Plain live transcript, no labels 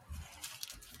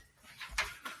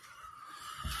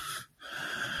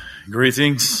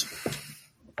Greetings.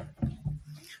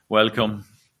 Welcome,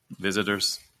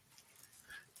 visitors.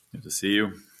 Good to see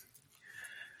you.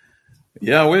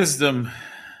 Yeah, wisdom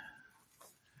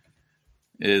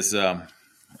is a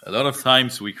lot of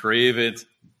times we crave it,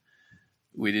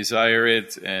 we desire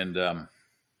it, and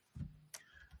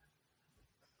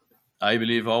I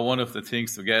believe one of the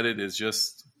things to get it is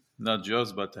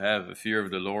but to have a fear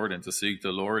of the Lord and to seek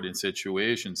the Lord in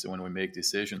situations when we make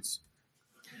decisions.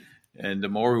 And the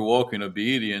more we walk in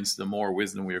obedience, the more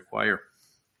wisdom we acquire.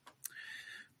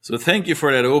 So thank you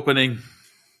for that opening.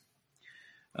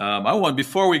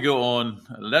 Before we go on,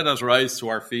 let us rise to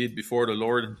our feet before the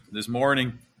Lord this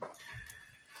morning.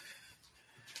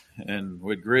 And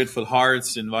with grateful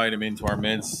hearts, invite Him into our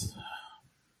midst.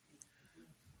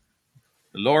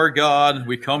 Lord God,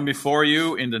 we come before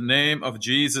you in the name of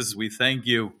Jesus. We thank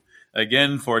you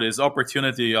again for this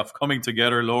opportunity of coming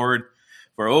together, Lord,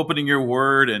 for opening your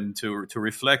word and to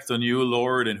reflect on you,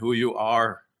 Lord, and who you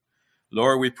are.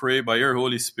 Lord, we pray by your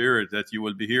Holy Spirit that you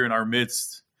will be here in our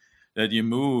midst, that you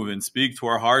move and speak to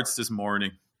our hearts this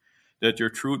morning, that your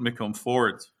truth may come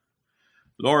forth.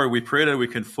 Lord, we pray that we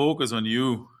can focus on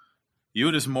you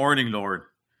this morning, Lord,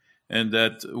 and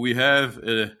that we have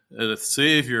a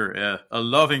Savior, a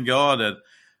loving God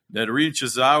that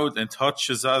reaches out and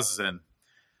touches us and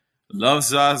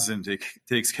loves us and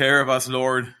takes care of us,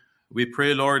 Lord. We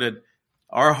pray, Lord, that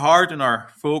our heart and our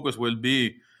focus will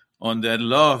be on that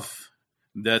love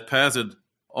that passeth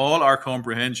all our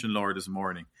comprehension, Lord, this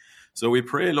morning. So we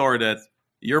pray, Lord, that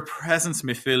your presence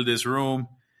may fill this room.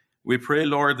 We pray,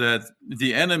 Lord, that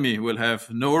the enemy will have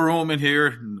no room in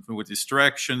here with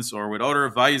distractions or with other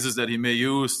vices that he may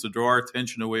use to draw our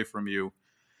attention away from you.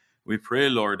 We pray,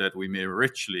 Lord, that we may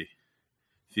richly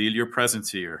feel your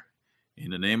presence here.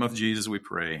 In the name of Jesus we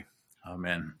pray.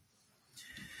 Amen.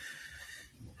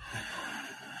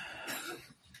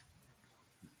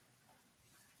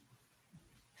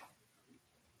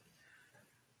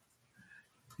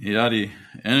 Yeah, the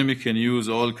enemy can use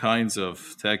all kinds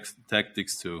of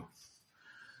tactics to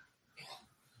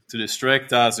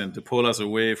distract us and to pull us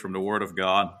away from the Word of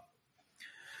God.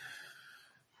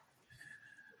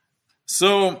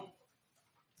 So,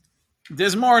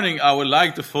 this morning I would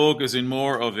like to focus in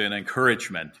more of an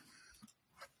encouragement.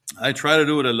 I try to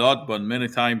do it a lot, but many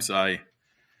times I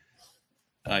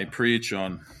preach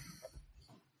on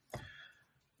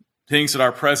things that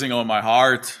are pressing on my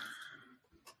heart.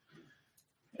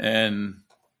 And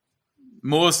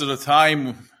most of the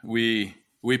time we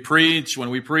preach,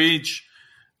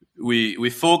 we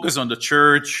focus on the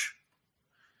church.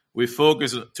 We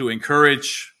focus to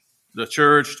encourage the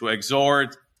church, to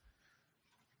exhort,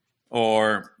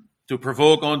 or to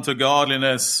provoke unto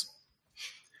godliness.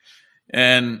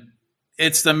 And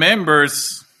it's the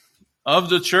members of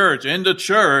the church, in the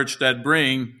church, that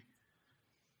bring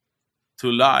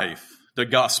to life the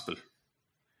gospel.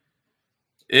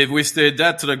 If we stay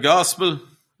dead to the gospel,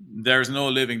 there's no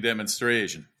living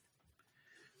demonstration.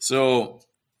 So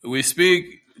we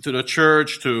speak to the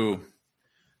church to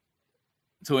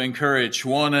encourage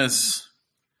oneness.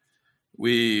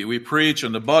 We preach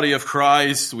on the body of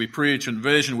Christ. We preach on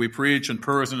vision. We preach on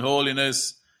personal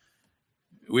holiness.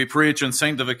 We preach on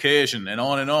sanctification, and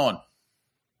on and on.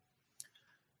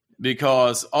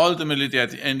 Because ultimately,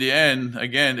 in the end,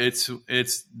 again, it's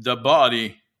the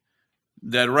body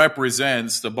that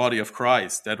represents the body of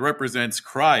Christ, that represents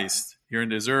Christ here in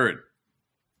this earth.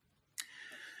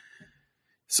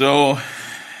 So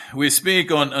we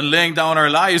speak on laying down our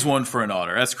lives one for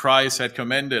another, as Christ had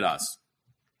commended us,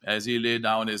 as he laid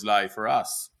down his life for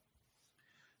us.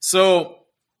 So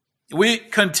we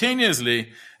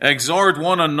continuously exhort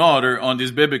one another on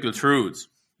these biblical truths.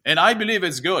 And I believe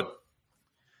it's good.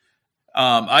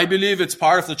 I believe it's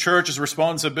part of the church's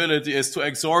responsibility is to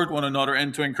exhort one another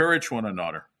and to encourage one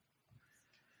another.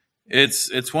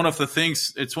 It's one of the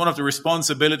things, it's one of the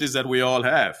responsibilities that we all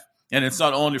have. And it's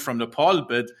not only from the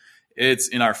pulpit, it's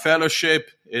in our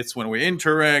fellowship, it's when we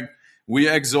interact, we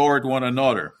exhort one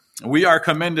another. We are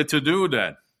commended to do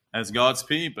that as God's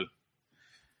people.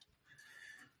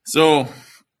 So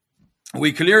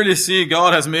we clearly see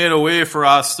God has made a way for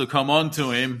us to come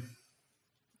unto him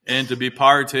and to be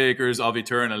partakers of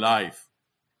eternal life.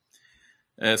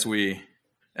 As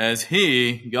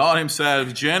he, God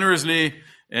himself, generously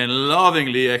and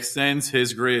lovingly extends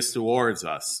his grace towards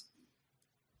us.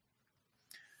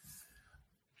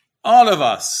 All of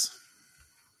us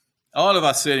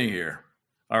sitting here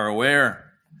are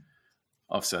aware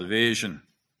of salvation.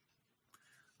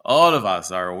 All of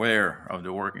us are aware of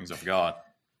the workings of God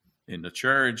in the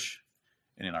church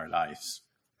and in our lives.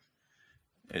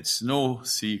 It's no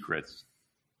secret.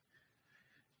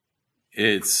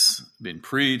 It's been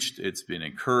preached. It's been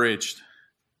encouraged.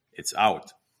 It's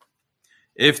out.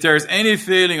 If there's any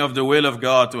feeling of the will of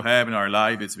God to have in our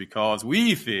life, it's because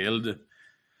we failed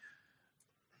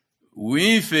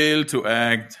to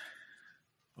act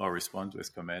or respond to his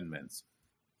commandments.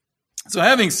 So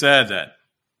having said that,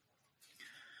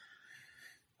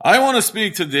 I want to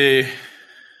speak today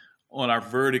on our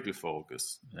vertical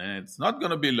focus. And it's not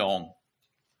going to be long.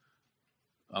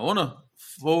 I want to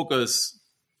focus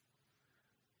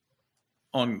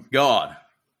on God.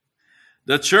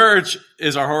 The church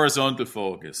is our horizontal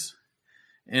focus.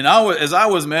 And as I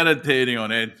was meditating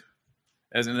on it,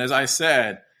 as I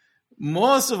said,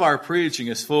 most of our preaching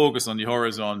is focused on the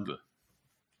horizontal.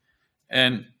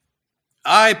 And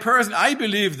I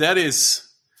believe that is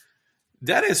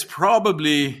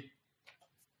probably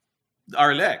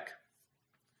our lack.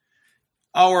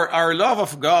 Our love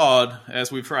of God, as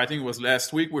we've heard, I think it was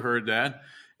last week we heard that,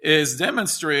 is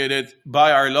demonstrated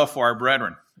by our love for our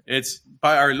brethren. It's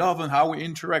by our love and how we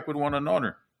interact with one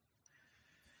another.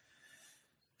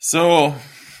 So,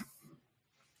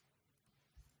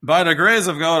 by the grace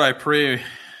of God, I pray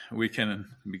we can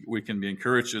be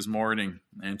encouraged this morning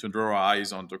and to draw our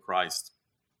eyes onto Christ.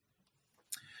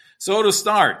 So to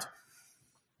start,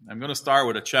 I'm going to start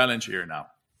with a challenge here now.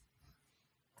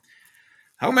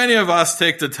 How many of us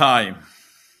take the time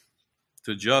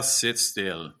to just sit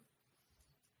still,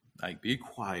 like be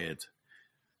quiet,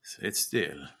 sit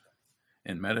still,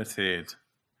 and meditate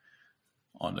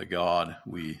on the God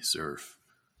we serve?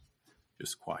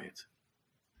 Just quiet.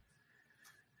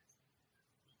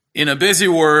 In a busy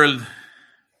world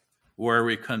where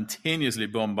we're continuously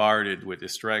bombarded with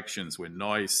distractions, with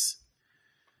noise,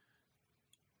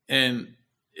 and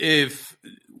if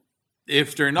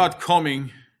they're not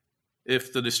coming,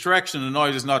 if the distraction and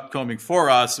noise is not coming for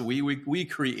us, we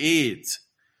create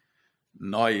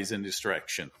noise and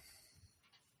distraction.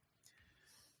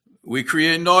 We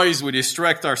create noise, we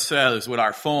distract ourselves with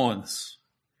our phones.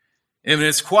 And when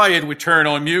it's quiet, we turn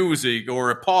on music or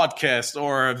a podcast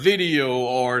or a video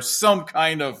or some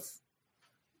kind of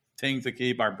thing to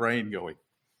keep our brain going.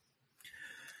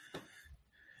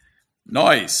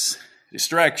 Noise,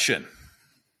 distraction.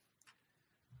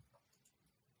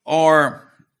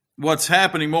 Or what's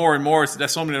happening more and more,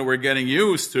 that's something that we're getting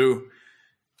used to,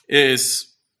 is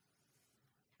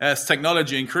as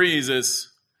technology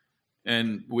increases,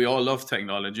 and we all love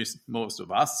technology, most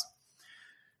of us,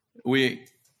 we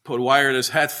put wireless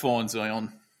headphones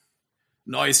on,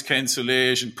 noise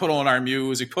cancellation, put on our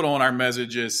music, put on our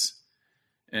messages,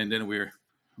 and then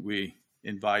we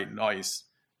invite noise,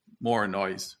 more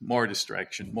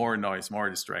distraction, more noise, more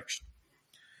distraction.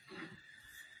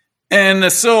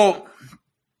 And so,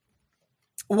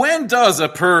 when does a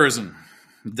person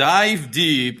dive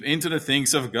deep into the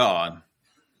things of God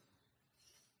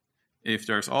if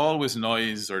there's always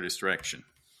noise or distraction?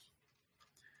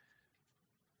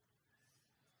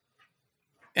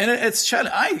 And it's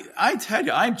I tell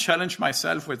you, I challenge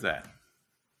myself with that.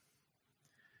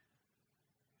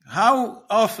 How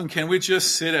often can we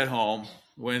just sit at home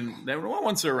when no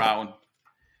one's around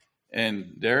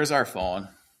and there's our phone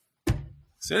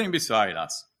sitting beside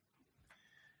us?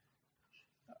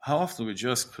 How often we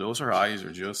just close our eyes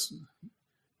or just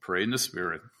pray in the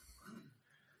Spirit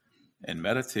and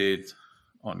meditate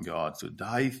on God, to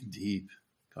dive deep,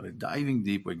 diving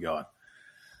deep with God,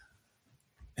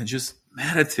 and just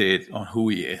meditate on who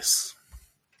He is.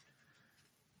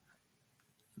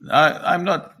 I'm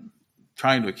not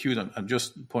trying to accuse them. I'm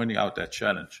just pointing out that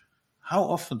challenge. How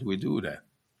often do we do that?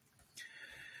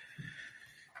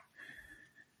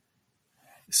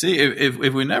 See,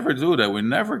 if we never do that, we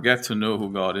never get to know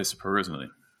who God is personally.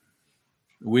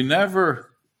 We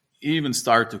never even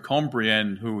start to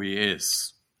comprehend who He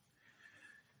is.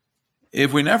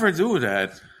 If we never do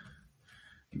that,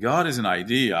 God is an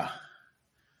idea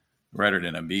rather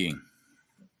than a being.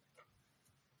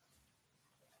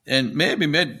 And maybe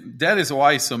that is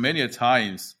why so many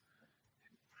times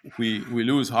we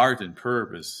lose heart and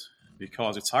purpose,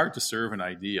 because it's hard to serve an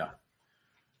idea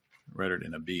rather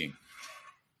than a being.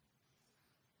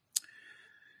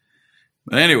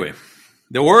 But anyway,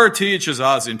 the Word teaches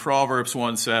us in Proverbs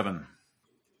 1:7.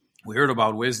 We heard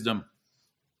about wisdom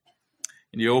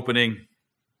in the opening.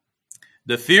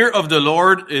 The fear of the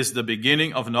Lord is the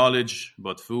beginning of knowledge,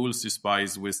 but fools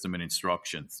despise wisdom and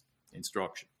instruction.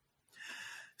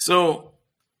 So,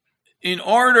 in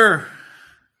order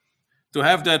to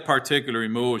have that particular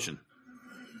emotion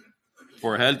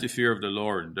for a healthy fear of the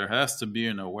Lord, there has to be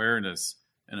an awareness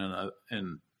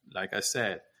and like I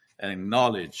said, an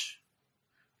knowledge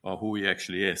of who He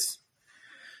actually is.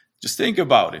 Just think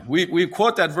about it. We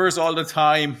quote that verse all the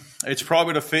time. It's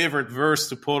probably the favorite verse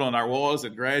to put on our walls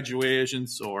at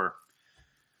graduations, or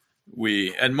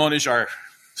we admonish our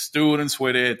students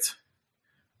with it.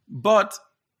 But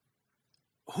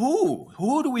who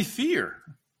do we fear?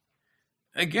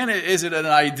 Again, is it an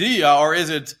idea, or is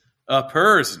it a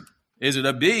person? Is it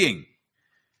a being?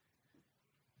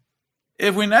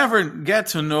 If we never get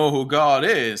to know who God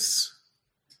is,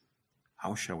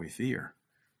 how shall we fear?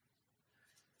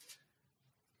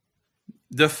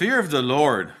 The fear of the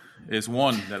Lord is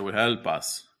one that will help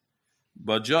us,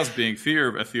 but just being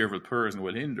a fearful person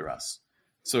will hinder us.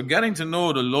 So getting to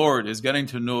know the Lord is getting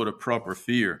to know the proper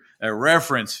fear, a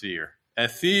reverence fear, a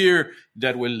fear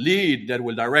that will lead, that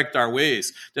will direct our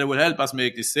ways, that will help us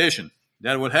make decisions,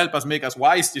 that will help us make us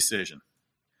wise decisions.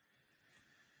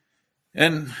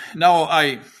 And now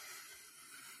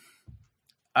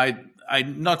I'm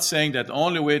not saying that the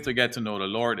only way to get to know the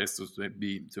Lord is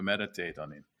to meditate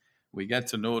on Him. We get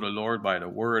to know the Lord by the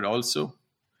Word also,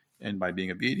 and by being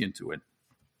obedient to it.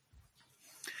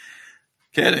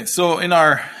 Okay, so in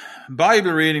our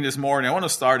Bible reading this morning, I want to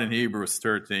start in Hebrews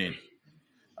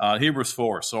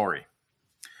 4, sorry.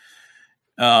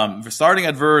 Starting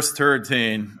at verse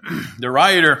 13, the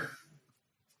writer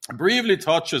briefly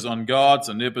touches on God's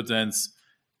omnipotence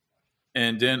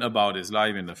and then about His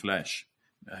life in the flesh.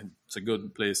 It's a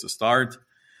good place to start.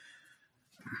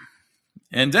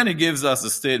 And then he gives us a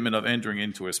statement of entering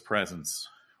into His presence,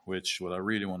 which what I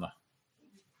really want to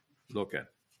look at.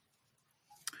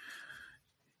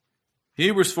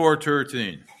 Hebrews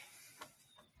 4:13.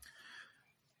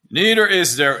 Neither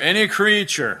is there any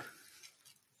creature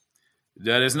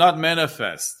that is not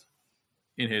manifest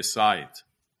in His sight,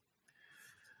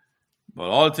 but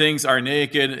all things are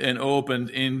naked and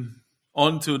opened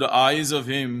unto the eyes of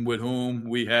Him with whom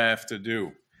we have to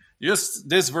do. Just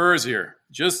this verse here,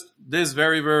 just this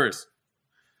very verse,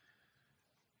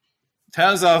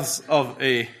 tells us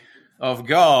of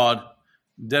God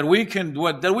that we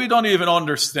don't even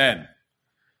understand.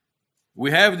 We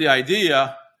have the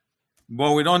idea,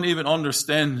 but we don't even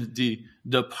understand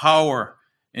the power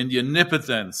and the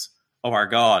omnipotence of our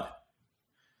God.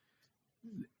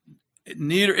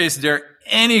 Neither is there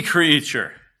any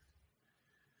creature.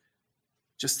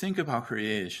 Just think about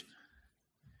creation.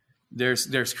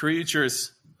 There's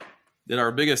creatures that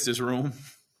are big as this room.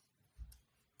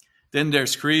 Then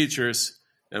there's creatures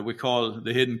that we call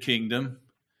the hidden kingdom.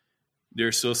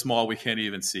 They're so small we can't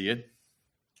even see it.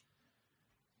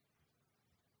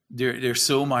 They're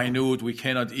so minute we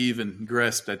cannot even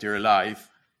grasp that they're alive.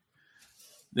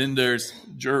 Then there's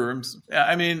germs.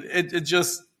 I mean, it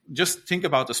just think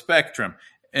about the spectrum,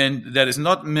 and that is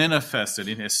not manifested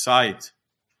in His sight.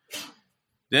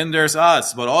 Then there's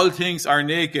us, but all things are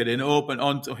naked and open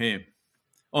unto Him,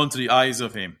 unto the eyes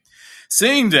of Him.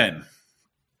 Seeing then,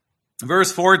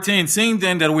 verse 14, seeing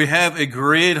then that we have a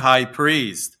great high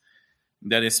priest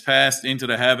that is passed into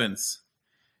the heavens,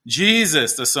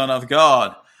 Jesus, the Son of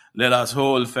God, let us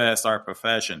hold fast our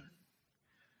profession.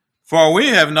 For we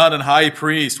have not an high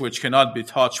priest which cannot be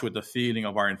touched with the feeling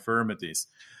of our infirmities,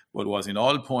 but was in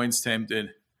all points tempted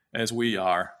as we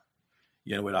are,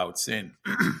 yet without sin.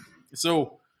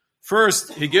 So,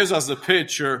 first, he gives us the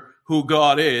picture who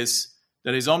God is,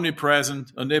 that He's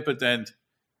omnipresent, omnipotent,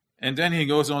 and then he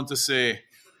goes on to say,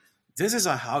 this is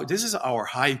our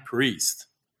high priest.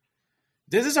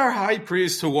 This is our high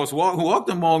priest who walked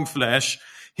among flesh.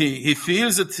 He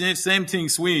feels the same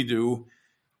things we do.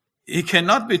 He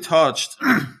cannot be touched.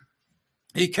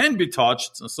 He can be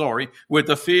touched, with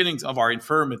the feelings of our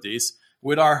infirmities,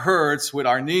 with our hurts, with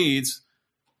our needs.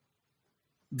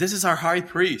 This is our high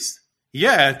priest.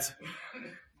 Yet,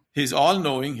 He's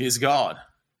all-knowing, He's God.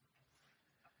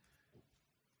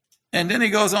 And then he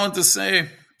goes on to say,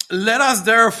 let us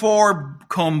therefore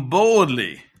come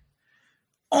boldly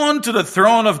unto the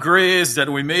throne of grace, that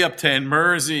we may obtain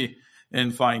mercy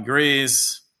and find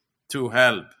grace to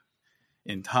help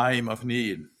in time of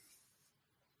need.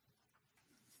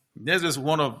 This is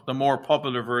one of the more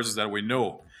popular verses that we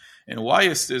know. And why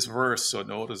is this verse so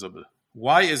noticeable?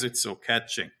 Why is it so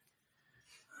catching?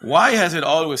 Why has it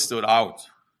always stood out?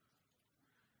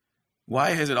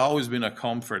 Why has it always been a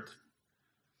comfort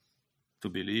to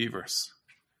believers?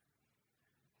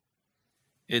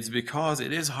 It's because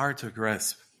it is hard to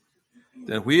grasp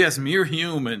that we as mere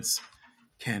humans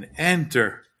can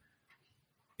enter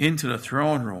into the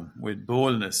throne room with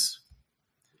boldness.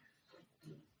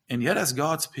 And yet as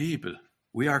God's people,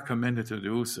 we are commanded to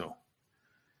do so.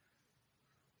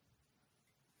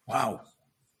 Wow.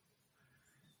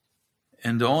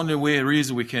 And the only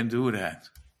reason we can do that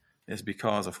is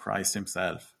because of Christ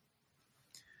Himself.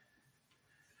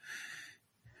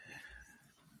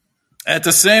 At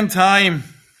the same time,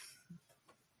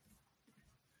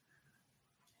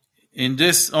 on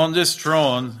this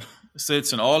throne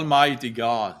sits an almighty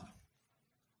God,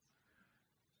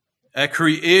 a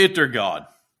creator God,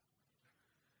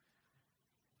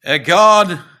 a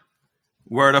God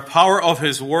where the power of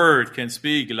his word can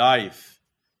speak life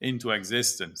into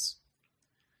existence.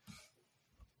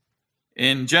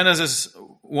 In Genesis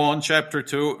 1, chapter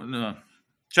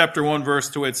 1, verse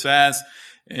 2, it says,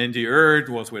 "And the earth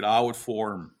was without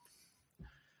form."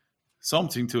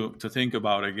 Something to think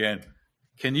about again.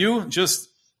 Can you just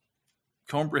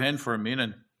comprehend for a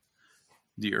minute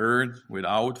the earth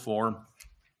without form?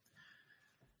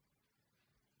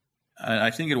 And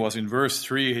I think it was in verse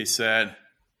 3 he said,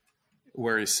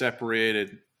 where he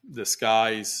separated the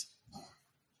skies,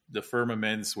 the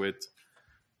firmaments with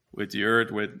the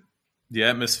earth, with the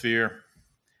atmosphere.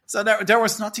 So there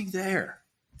was nothing there.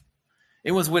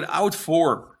 It was without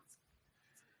form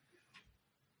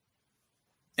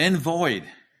and void.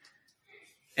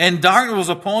 And darkness was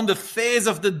upon the face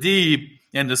of the deep,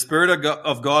 and the Spirit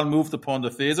of God moved upon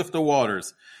the face of the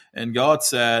waters. And God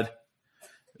said,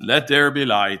 "Let there be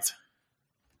light."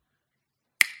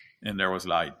 And there was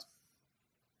light.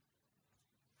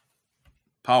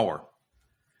 Power.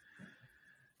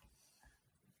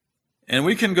 And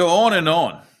we can go on and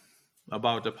on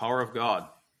about the power of God,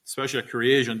 especially at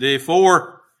creation. Day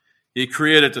 4, he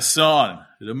created the sun,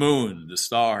 the moon, the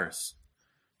stars,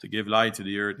 to give light to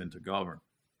the earth and to govern,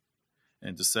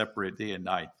 and to separate day and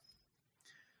night.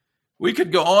 We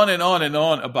could go on and on and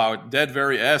on about that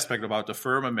very aspect, about the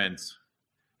firmament,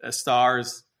 the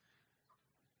stars,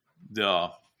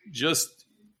 the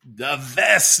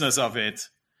vastness of it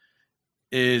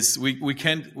is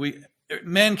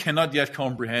men cannot yet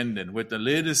comprehend it with the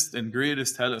latest and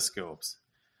greatest telescopes.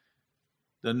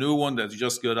 The new one that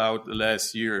just got out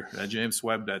last year, James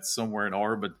Webb, that's somewhere in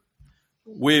orbit,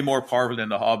 way more powerful than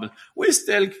the Hubble. We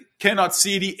still cannot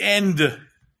see the end.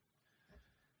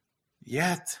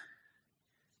 Yet,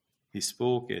 he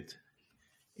spoke it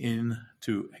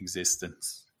into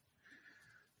existence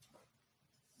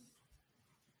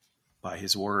by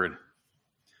his word.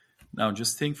 Now,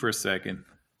 just think for a second.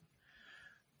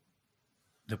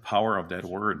 The power of that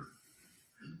word.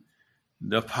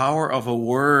 The power of a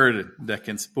word that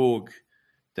can speak,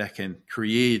 that can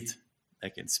create,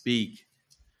 that can speak.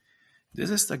 This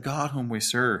is the God whom we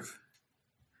serve.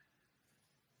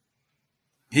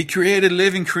 He created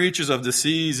living creatures of the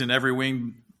seas and every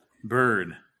winged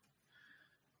bird.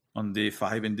 On day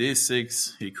 5 and day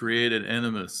 6, he created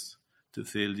animals to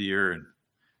fill the earth.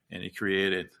 And he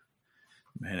created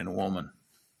man and woman.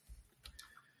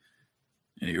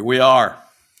 And here we are.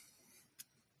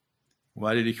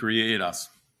 Why did he create us?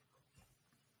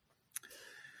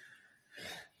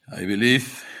 I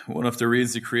believe one of the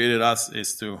reasons he created us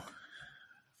is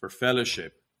for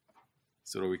fellowship,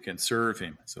 so that we can serve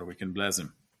him, so that we can bless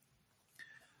him.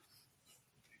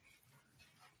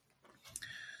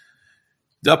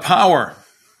 The power,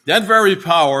 that very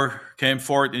power came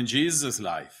forth in Jesus'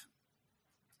 life.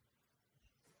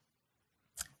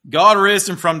 God raised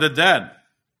him from the dead.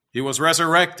 He was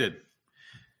resurrected.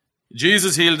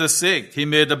 Jesus healed the sick. He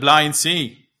made the blind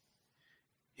see.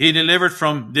 He delivered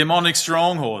from demonic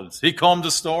strongholds. He calmed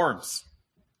the storms.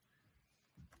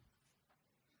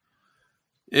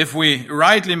 If we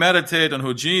rightly meditate on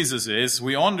who Jesus is,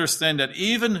 we understand that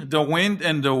even the wind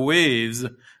and the waves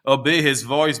obey his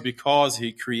voice because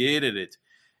he created it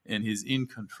and he's in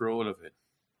control of it.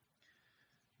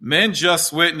 Men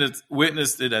just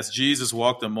witnessed it as Jesus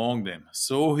walked among them.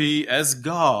 So he, as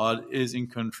God, is in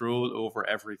control over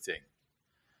everything.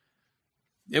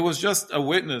 It was just a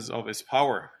witness of his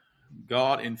power,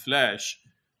 God in flesh,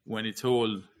 when he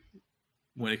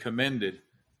commanded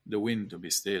the wind to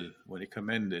be still, when he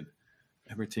commanded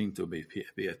everything to be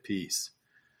at peace.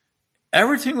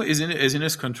 Everything is in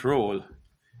his control,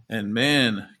 and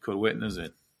man could witness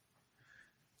it.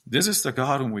 This is the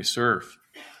God whom we serve.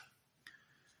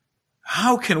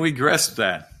 How can we grasp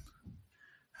that?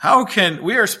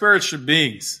 We are spiritual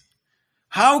beings.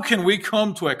 How can we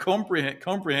come to a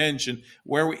comprehension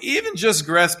where we even just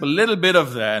grasp a little bit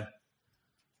of that,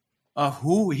 of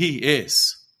who he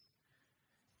is,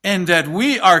 and that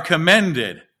we are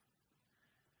commended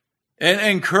and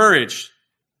encouraged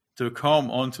to come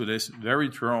onto this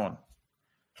very throne,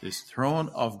 this throne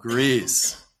of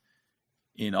grace,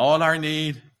 in all our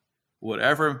need,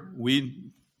 whatever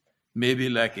we may be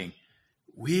lacking.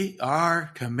 We are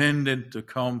commended to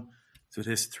come to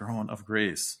this throne of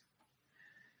grace.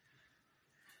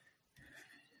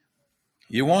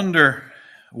 You wonder,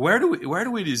 where do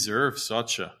we deserve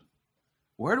such a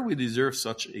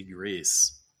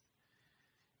grace?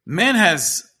 Man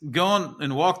has gone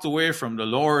and walked away from the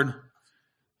Lord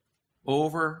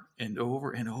over and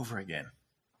over and over again.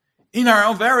 In our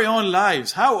own very own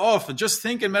lives, how often, just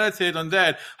think and meditate on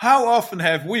that, how often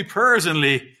have we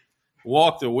personally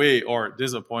walked away or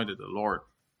disappointed the Lord?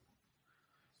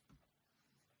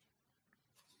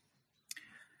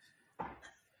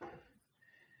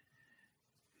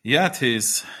 Yet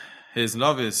his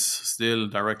love is still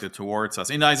directed towards us.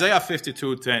 In Isaiah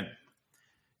 52:10,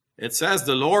 it says,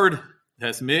 the Lord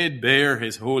has made bare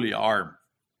his holy arm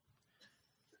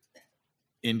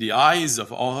in the eyes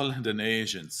of all the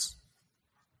nations.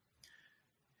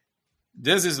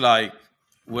 This is like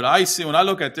what I see when I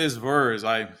look at this verse.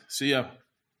 I see a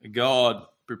God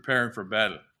preparing for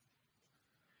battle.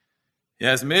 He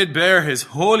has made bare his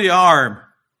holy arm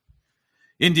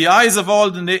in the eyes of all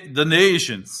the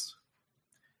nations.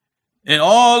 And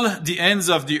all the ends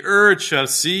of the earth shall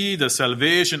see the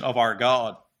salvation of our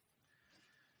God.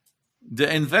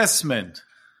 The investment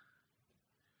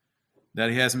that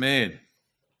he has made,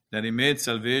 that he made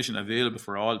salvation available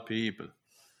for all people.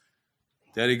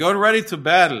 That he got ready to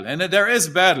battle. And that there is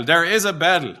battle. There is a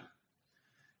battle.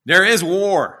 There is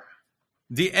war.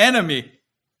 The enemy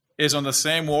is on the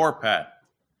same war path.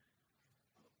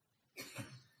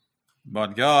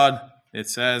 But God, it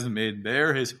says, made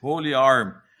bare his holy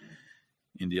arm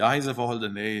in the eyes of all the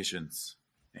nations.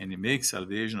 And he makes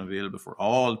salvation available for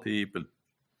all people.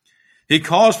 He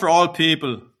calls for all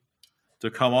people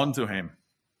to come unto him.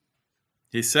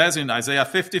 He says in Isaiah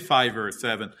 55 verse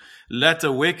 7, let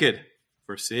the wicked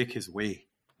forsake his way,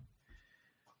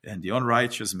 and the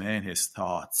unrighteous man his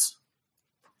thoughts.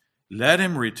 Let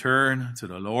him return to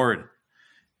the Lord,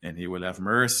 and he will have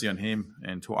mercy on him,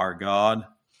 and to our God,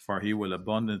 for he will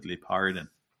abundantly pardon.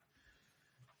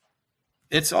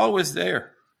 It's always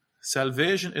there.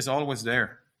 Salvation is always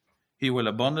there. He will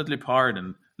abundantly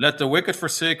pardon. Let the wicked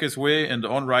forsake his way, and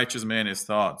the unrighteous man his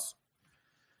thoughts.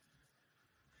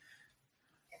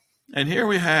 And here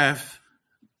we have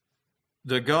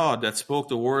the God that spoke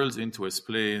the worlds into his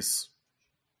place,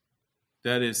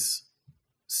 that is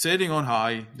sitting on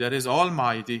high, that is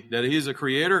almighty, that he is a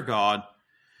creator God,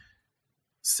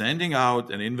 sending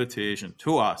out an invitation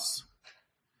to us,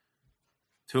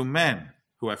 to men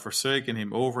who have forsaken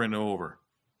him over and over.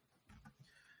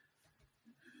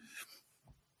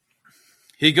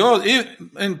 He goes,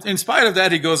 in spite of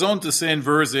that, he goes on to say in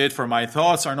verse 8, for my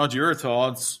thoughts are not your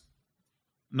thoughts,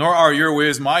 nor are your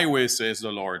ways my ways, says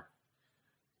the Lord.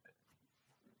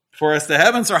 For as the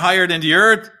heavens are higher than the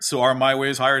earth, so are my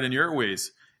ways higher than your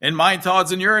ways, and my thoughts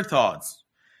than your thoughts.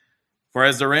 For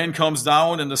as the rain comes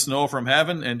down and the snow from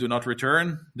heaven, and do not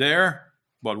return there,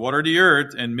 but water the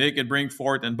earth, and make it bring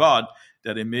forth and bud,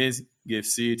 that it may give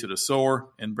seed to the sower,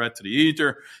 and bread to the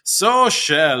eater, so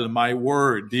shall my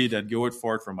word be that goeth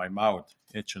forth from my mouth.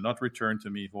 It shall not return to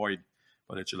me void,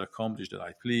 but it shall accomplish that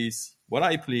I please, what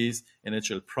I please, and it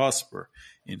shall prosper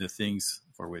in the things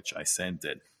for which I sent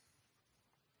it.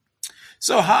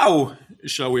 So how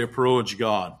shall we approach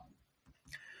God?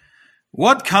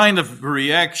 What kind of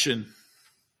reaction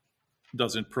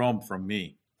does it prompt from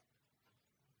me?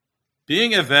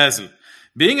 Being a vessel,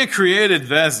 being a created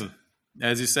vessel,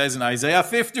 as he says in Isaiah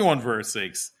 51 verse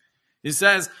 6, he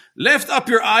says, lift up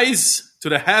your eyes to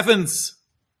the heavens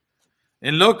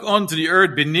and look unto the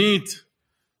earth beneath,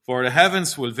 for the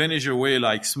heavens will vanish away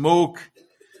like smoke.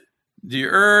 The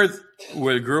earth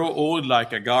will grow old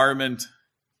like a garment,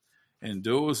 and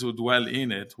those who dwell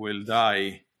in it will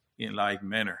die in like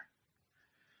manner.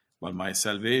 But my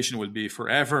salvation will be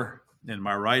forever, and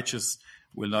my righteousness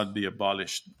will not be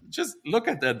abolished. Just look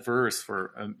at that verse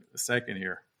for a second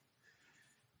here.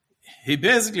 He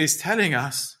basically is telling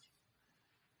us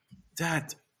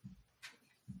that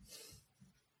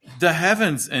the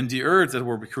heavens and the earth that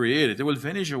were created, they will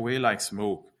vanish away like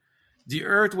smoke. The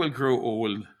earth will grow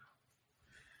old,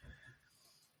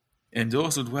 and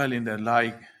those who dwell in the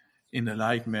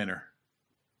like manner,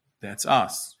 that's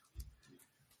us.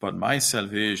 But my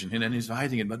salvation, and then he's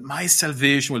writing it, but my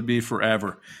salvation will be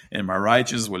forever, and my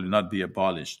righteousness will not be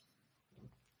abolished.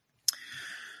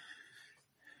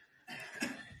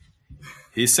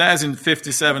 He says in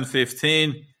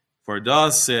 57:15, for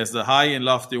thus says the high and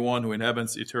lofty one who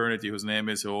inhabits eternity, whose name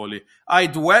is holy, I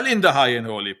dwell in the high and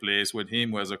holy place with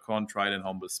him who has a contrite and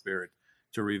humble spirit,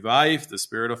 to revive the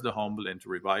spirit of the humble and to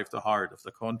revive the heart of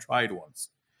the contrite ones.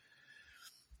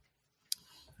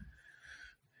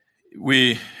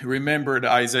 We remember the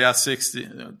Isaiah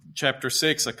chapter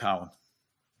 6 account,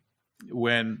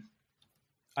 when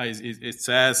it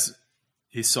says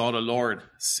he saw the Lord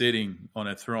sitting on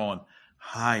a throne,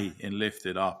 high and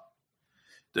lifted up.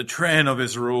 The train of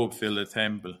his robe filled the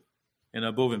temple, and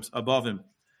above him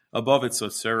Above it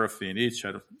stood seraphim, each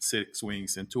had 6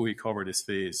 wings, and 2 he covered his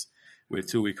face, with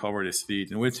 2 he covered his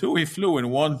feet, and with 2 he flew, and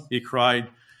 1 he cried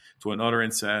to another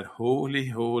and said, Holy,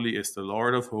 holy is the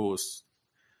Lord of hosts.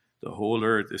 The whole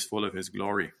earth is full of his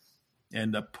glory.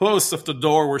 And the posts of the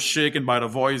door were shaken by the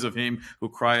voice of him who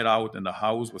cried out, and the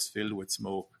house was filled with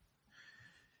smoke.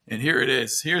 And here it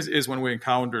is. Here is when we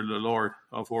encounter the Lord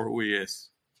for who he is.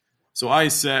 So I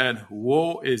said,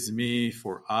 Woe is me,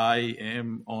 for I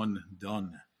am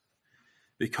undone,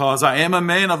 because I am a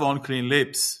man of unclean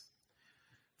lips,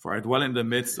 for I dwell in the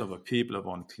midst of a people of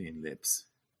unclean lips.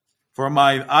 For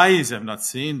my eyes have not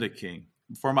seen the King,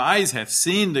 for my eyes have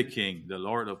seen the King, the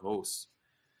Lord of hosts.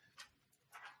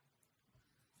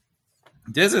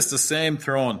 This is the same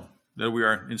throne that we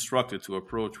are instructed to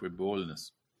approach with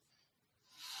boldness.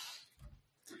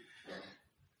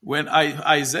 When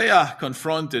Isaiah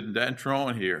confronted that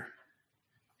throne here,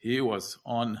 he was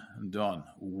undone.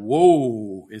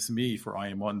 Woe is me, for I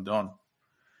am undone.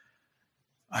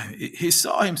 He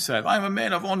saw himself. I am a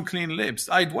man of unclean lips.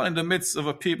 I dwell in the midst of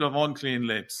a people of unclean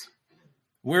lips.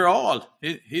 We're all.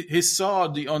 He saw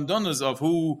the undoneness of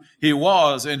who he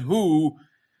was and who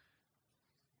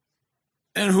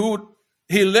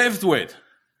he lived with.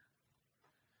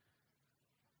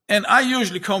 And I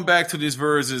usually come back to these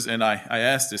verses and I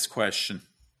ask this question.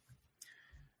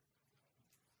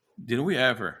 Do we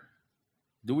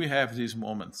have these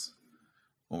moments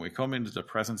when we come into the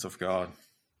presence of God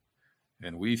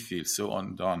and we feel so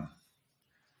undone?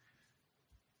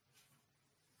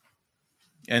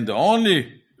 And the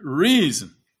only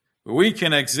reason we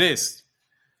can exist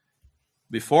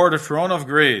before the throne of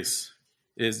grace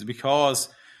is because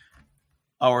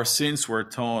our sins were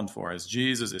atoned for, as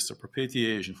Jesus is the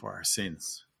propitiation for our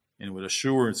sins. And with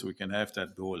assurance we can have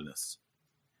that boldness.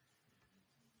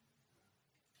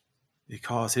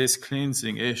 Because his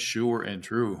cleansing is sure and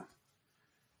true.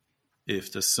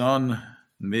 If the Son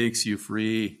makes you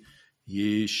free,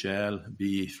 ye shall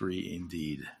be free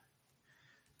indeed.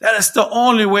 That is the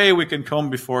only way we can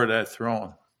come before that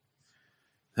throne.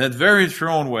 That very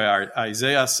throne where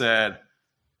Isaiah said,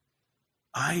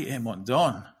 I am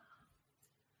undone.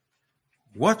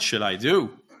 What shall I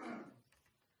do?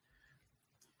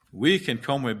 We can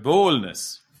come with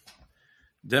boldness.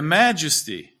 The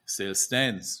majesty still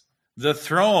stands. The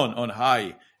throne on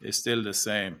high is still the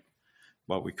same,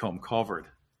 but we come covered.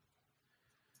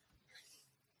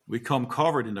 We come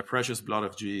covered in the precious blood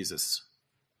of Jesus.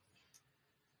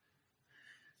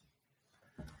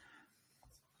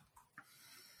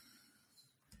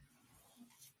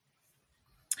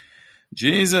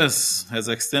 Jesus has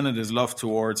extended his love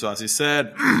towards us. He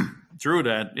said through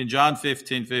that in John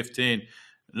 15:15,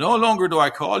 no longer do I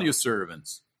call you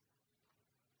servants,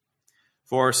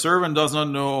 for a servant does not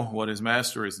know what his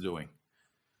master is doing.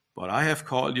 But I have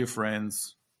called you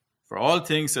friends, for all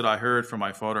things that I heard from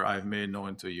my Father I have made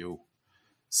known to you.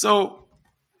 So,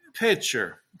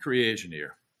 picture creation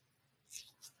here.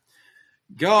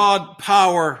 God,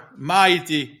 power,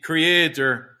 mighty,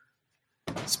 creator,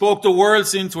 spoke the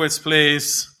worlds into its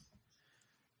place.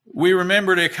 We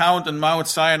remember the account on Mount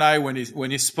Sinai when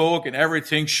he spoke and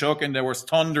everything shook and there was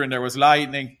thunder and there was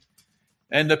lightning.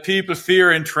 And the people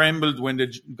feared and trembled when they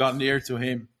got near to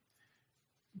him.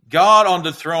 God on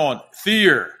the throne,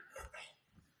 fear.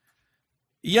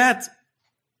 Yet,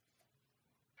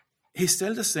 he's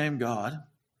still the same God.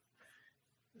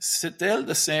 Still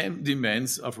the same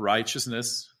demands of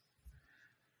righteousness.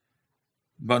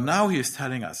 But now he is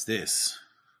telling us this.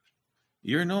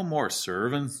 You're no more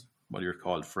servants, but you're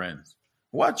called friends.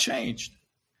 What changed?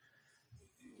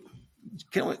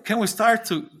 Can we start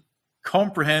to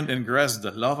comprehend and grasp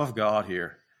the love of God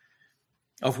here?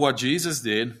 Of what Jesus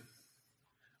did.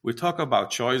 We talk about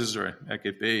choices or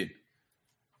ekipade.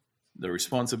 The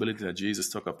responsibility that Jesus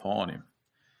took upon him.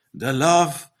 The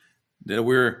love that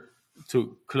we're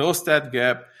to close that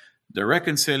gap. The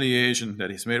reconciliation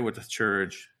that he's made with the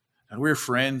church. And we're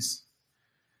friends.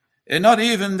 And not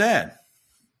even that.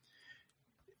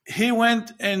 He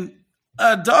went and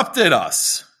adopted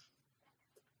us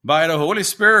by the Holy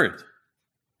Spirit.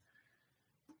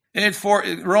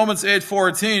 Romans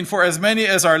 8:14, for as many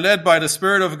as are led by the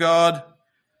Spirit of God,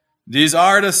 these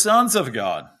are the sons of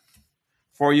God.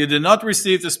 For you did not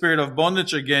receive the spirit of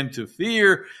bondage again to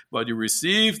fear, but you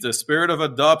received the spirit of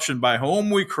adoption by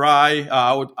whom we cry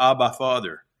out, Abba,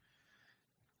 Father.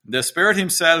 The Spirit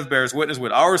himself bears witness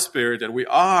with our spirit that we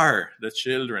are the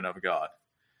children of God.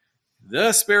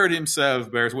 The Spirit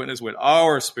himself bears witness with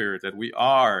our spirit that we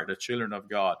are the children of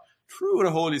God through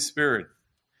the Holy Spirit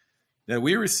that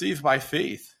we receive by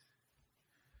faith.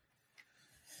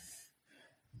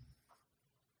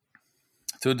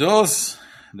 To those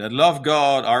that love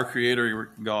God, our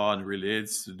Creator God,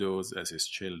 relates to those as his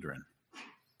children.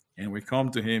 And we come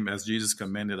to him as Jesus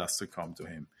commanded us to come to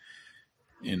him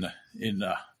in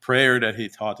a prayer that he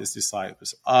taught his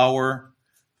disciples. Our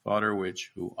Father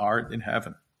which who art in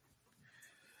heaven.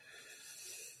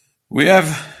 We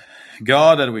have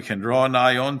God that we can draw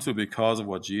nigh unto because of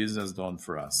what Jesus has done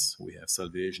for us. We have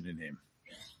salvation in him.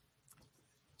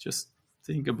 Just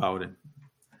think about it.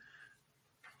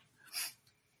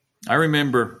 I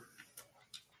remember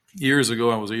years ago,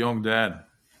 I was a young dad,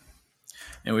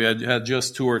 and we had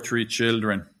just 2 or 3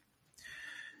 children.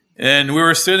 And we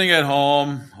were sitting at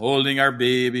home holding our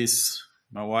babies.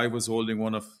 My wife was holding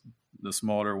one of the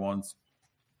smaller ones.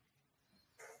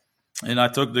 And I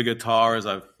took the guitar, as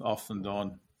I've often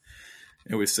done,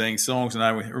 and we sang songs. And I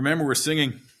remember we're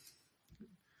singing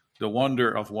The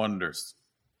Wonder of Wonders.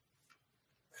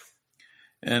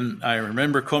 And I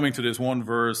remember coming to this one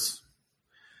verse.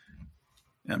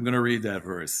 I'm going to read that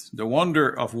verse. The wonder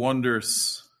of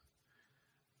wonders,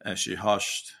 as she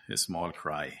hushed his small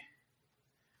cry.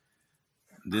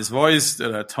 This voice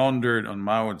that had thundered on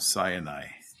Mount Sinai.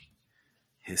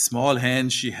 His small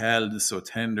hand she held so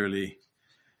tenderly,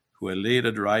 who had laid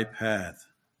a dry path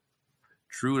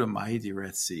through the mighty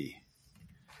Red Sea.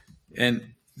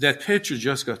 And that picture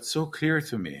just got so clear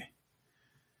to me.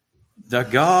 The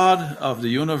God of the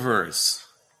universe.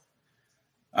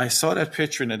 I saw that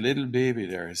picture in a little baby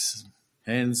there, his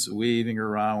hands waving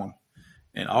around.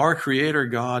 And our Creator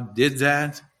God did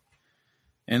that.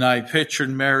 And I pictured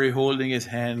Mary holding his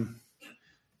hand,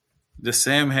 the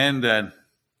same hand that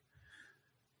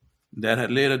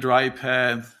had laid a dry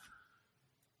path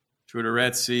through the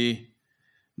Red Sea.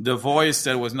 The voice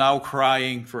that was now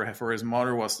crying for his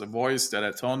mother was the voice that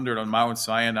had thundered on Mount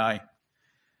Sinai.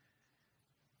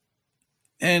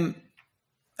 And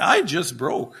I just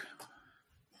broke.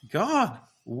 God,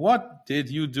 what did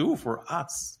you do for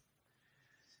us?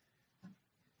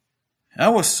 I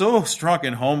was so struck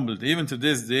and humbled, even to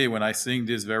this day, when I sing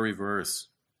this very verse.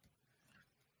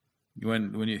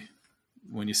 When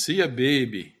you see a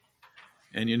baby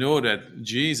and you know that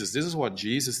Jesus, this is what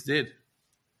Jesus did.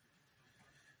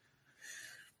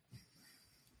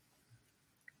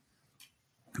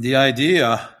 The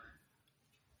idea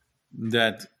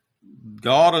that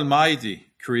God Almighty,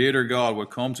 Creator God, would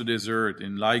come to this earth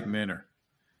in like manner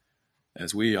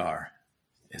as we are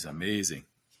is amazing.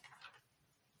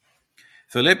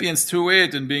 Philippians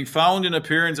 2:8, and being found in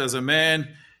appearance as a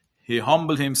man, he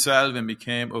humbled himself and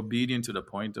became obedient to the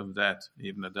point of death,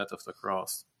 even the death of the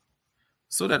cross,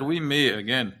 so that we may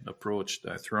again approach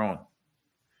thy throne.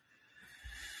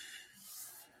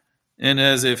 And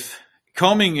as if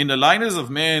coming in the likeness of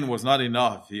man was not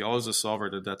enough, he also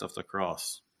suffered the death of the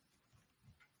cross.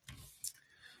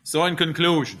 So in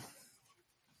conclusion,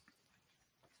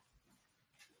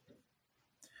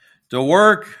 the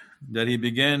work that he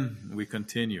began, we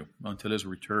continue until his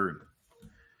return.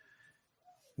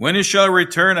 When he shall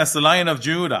return as the Lion of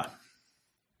Judah,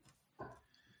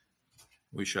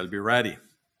 we shall be ready.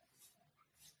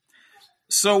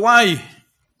 So why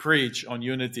preach on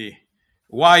unity?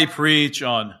 Why preach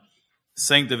on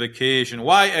sanctification?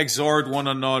 Why exhort one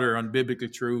another on biblical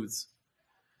truths?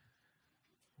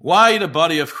 Why the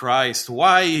body of Christ?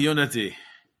 Why unity?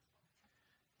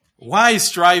 Why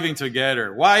striving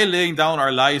together? Why laying down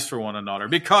our lives for one another?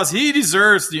 Because he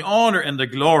deserves the honor and the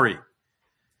glory.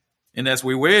 And as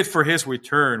we wait for his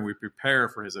return, we prepare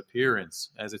for his appearance.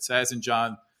 As it says in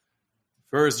 1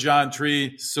 John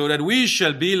 3, so that we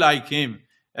shall be like him.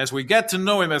 As we get to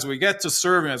know him, as we get to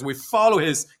serve him, as we follow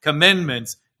his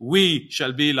commandments, we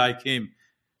shall be like him,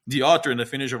 the author and the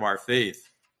finisher of our faith.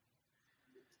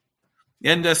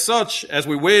 And as such, as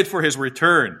we wait for his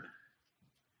return,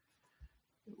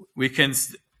 we can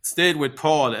state with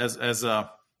Paul as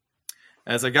a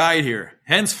guide here.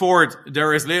 Henceforth,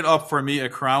 there is laid up for me a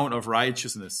crown of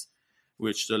righteousness,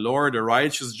 which the Lord, the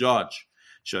righteous judge,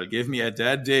 shall give me at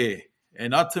that day,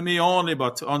 and not to me only,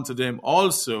 but unto them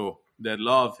also that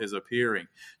love his appearing.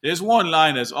 There's one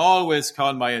line that's always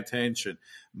caught my attention.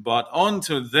 But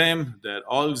unto them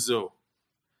also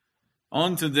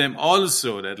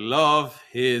that love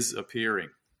his appearing.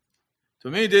 To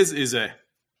me, this is a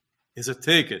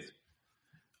ticket,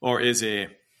 or is a,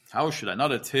 how should I,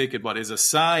 not a ticket, but is a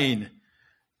sign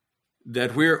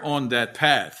that we're on that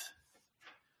path,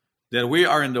 that we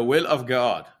are in the will of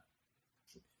God.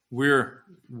 We're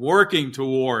working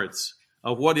towards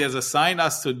of what he has assigned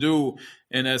us to do,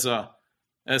 and as a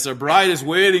bride is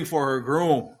waiting for her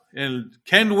groom and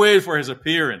can't wait for his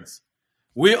appearance,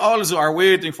 we also are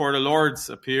waiting for the Lord's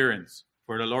appearance,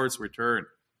 for the Lord's return.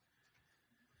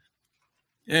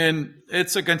 And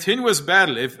it's a continuous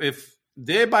battle. If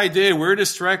day by day we're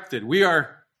distracted. We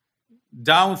are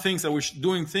doing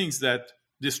things that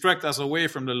distract us away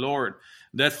from the Lord,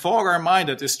 that fog our mind,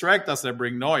 that distract us, that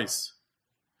bring noise.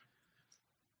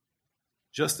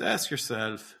 Just ask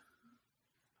yourself,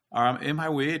 am I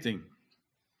waiting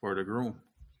for the groom?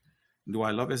 Do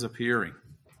I love his appearing?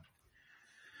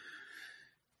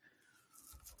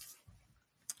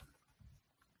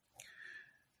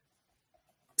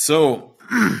 So,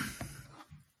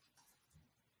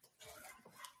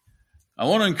 I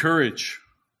want to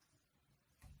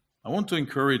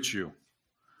encourage you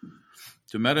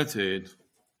to meditate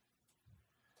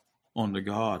on the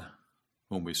God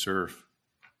whom we serve.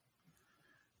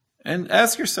 And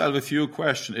ask yourself a few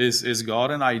questions. Is God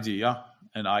an idea,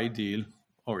 an ideal,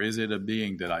 or is it a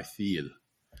being that I feel?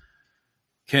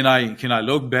 Can I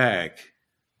look back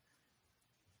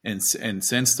and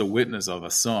sense the witness of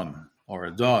a son or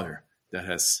a daughter that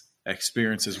has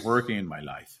experiences working in my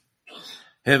life?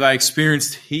 Have I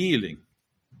experienced healing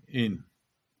in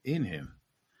him?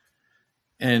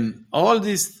 And all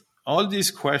these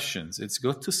questions, it's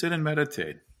good to sit and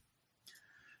meditate.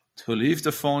 To leave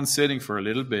the phone sitting for a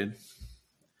little bit,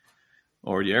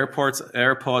 or the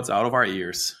AirPods out of our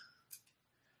ears.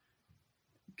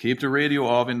 Keep the radio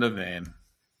off in the van,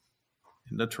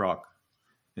 in the truck,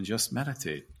 and just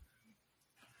meditate.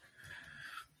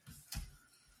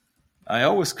 I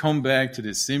always come back to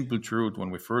this simple truth when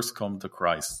we first come to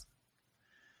Christ.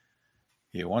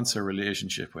 He wants a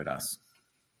relationship with us.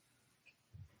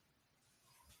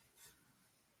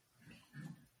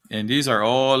 And these are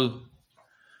all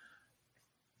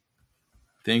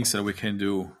things that we can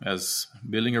do as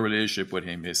building a relationship with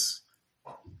him is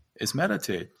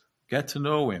meditate, get to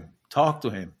know him, talk to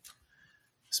him,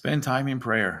 spend time in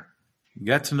prayer,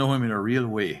 get to know him in a real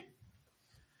way.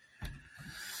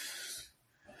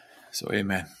 So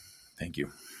amen. Thank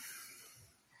you.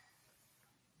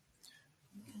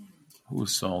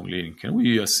 Who's song leading? Can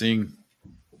we sing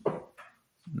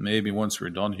maybe once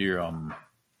we're done here?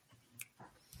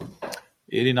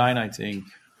 89, I think.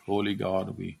 Holy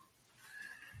God,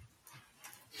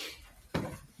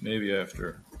 maybe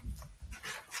after